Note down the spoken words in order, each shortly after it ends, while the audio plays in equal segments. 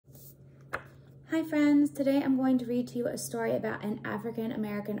Hi friends, today I'm going to read to you a story about an African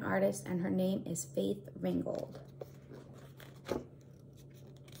American artist, and her name is Faith Ringgold.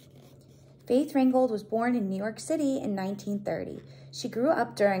 Faith Ringgold was born in New York City in 1930. She grew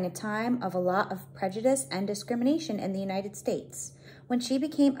up during a time of a lot of prejudice and discrimination in the United States. When she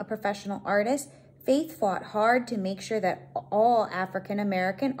became a professional artist, Faith fought hard to make sure that all African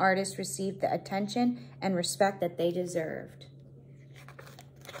American artists received the attention and respect that they deserved.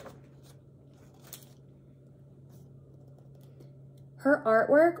 Her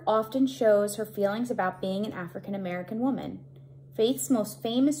artwork often shows her feelings about being an African American woman. Faith's most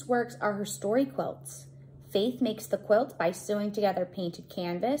famous works are her story quilts. Faith makes the quilt by sewing together painted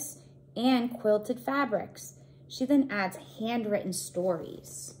canvas and quilted fabrics. She then adds handwritten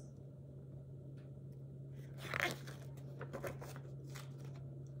stories.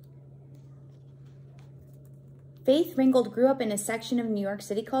 Faith Ringgold grew up in a section of New York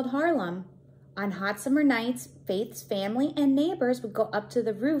City called Harlem. On hot summer nights, Faith's family and neighbors would go up to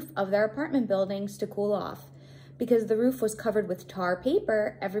the roof of their apartment buildings to cool off. Because the roof was covered with tar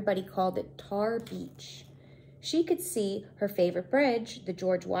paper, everybody called it Tar Beach. She could see her favorite bridge, the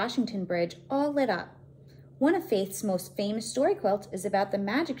George Washington Bridge, all lit up. One of Faith's most famous story quilts is about the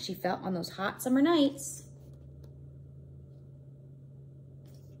magic she felt on those hot summer nights.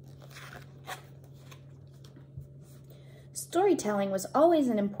 Storytelling was always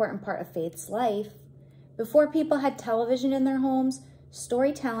an important part of Faith's life. Before people had television in their homes,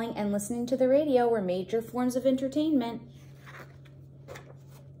 storytelling and listening to the radio were major forms of entertainment.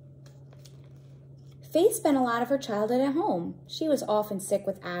 Faith spent a lot of her childhood at home. She was often sick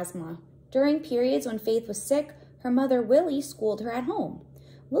with asthma. During periods when Faith was sick, her mother Willie schooled her at home.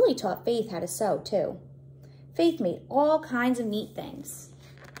 Willie taught Faith how to sew too. Faith made all kinds of neat things.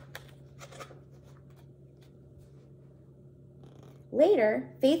 Later,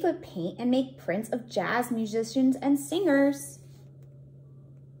 Faith would paint and make prints of jazz musicians and singers.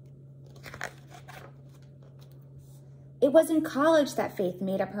 It was in college that Faith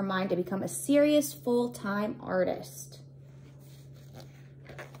made up her mind to become a serious full-time artist.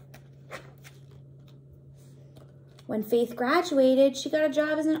 When Faith graduated, she got a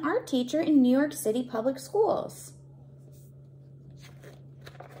job as an art teacher in New York City public schools.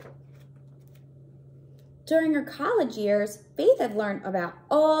 During her college years, Faith had learned about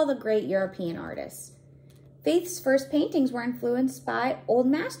all the great European artists. Faith's first paintings were influenced by old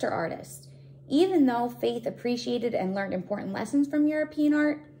master artists. Even though Faith appreciated and learned important lessons from European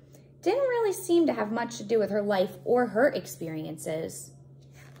art, it didn't really seem to have much to do with her life or her experiences.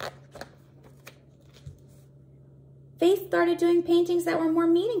 Faith started doing paintings that were more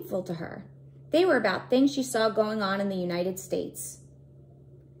meaningful to her. They were about things she saw going on in the United States.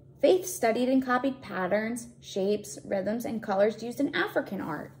 Faith studied and copied patterns, shapes, rhythms, and colors used in African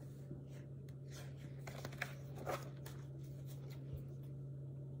art.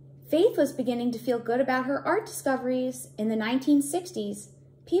 Faith was beginning to feel good about her art discoveries. In the 1960s,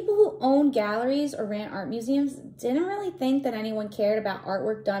 people who owned galleries or ran art museums didn't really think that anyone cared about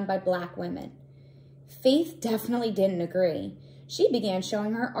artwork done by Black women. Faith definitely didn't agree. She began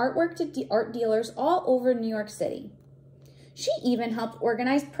showing her artwork to art dealers all over New York City. She even helped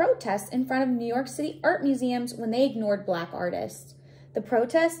organize protests in front of New York City art museums when they ignored Black artists. The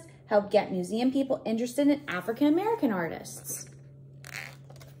protests helped get museum people interested in African American artists.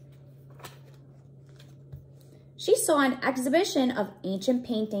 She saw an exhibition of ancient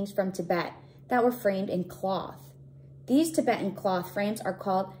paintings from Tibet that were framed in cloth. These Tibetan cloth frames are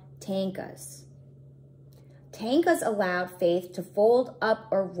called tankas. Tankas allowed Faith to fold up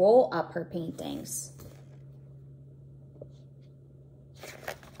or roll up her paintings.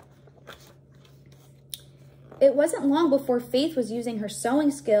 It wasn't long before Faith was using her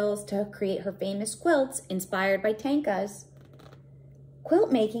sewing skills to create her famous quilts inspired by tankas.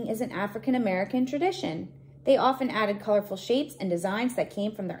 Quilt making is an African American tradition. They often added colorful shapes and designs that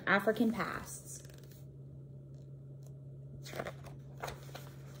came from their African pasts.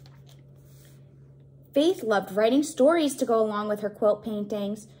 Faith loved writing stories to go along with her quilt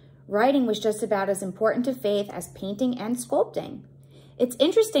paintings. Writing was just about as important to Faith as painting and sculpting. It's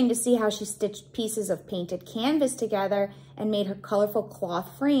interesting to see how she stitched pieces of painted canvas together and made her colorful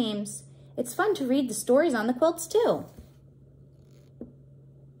cloth frames. It's fun to read the stories on the quilts too.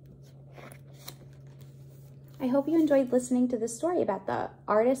 I hope you enjoyed listening to this story about the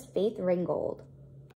artist Faith Ringgold.